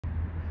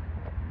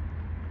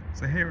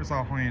So here is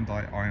our high-end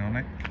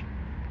Ioniq,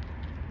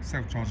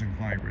 self-charging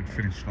hybrid,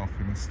 finished off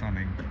in the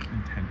stunning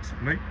intense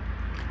blue.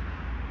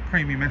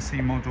 Premium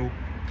SE model,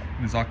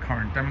 and is our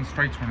current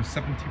demonstrator on a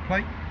 70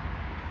 plate.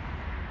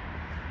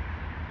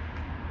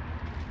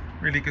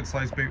 Really good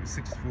size boot with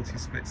 60/40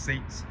 split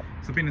seats.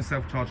 So being a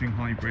self-charging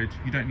hybrid,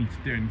 you don't need to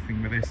do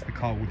anything with this, the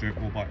car will do it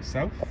all by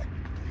itself,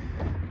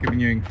 giving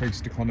you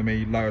increased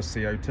economy, lower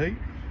CO2.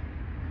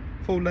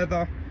 Full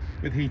leather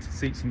with heated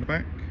seats in the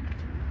back.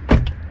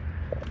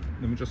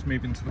 Then we'll just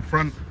move into the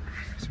front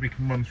so we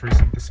can run through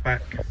some of the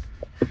spec.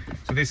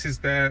 So this is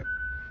their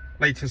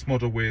latest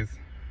model with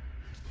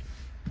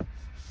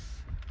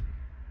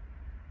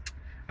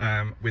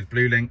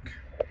Blue Link.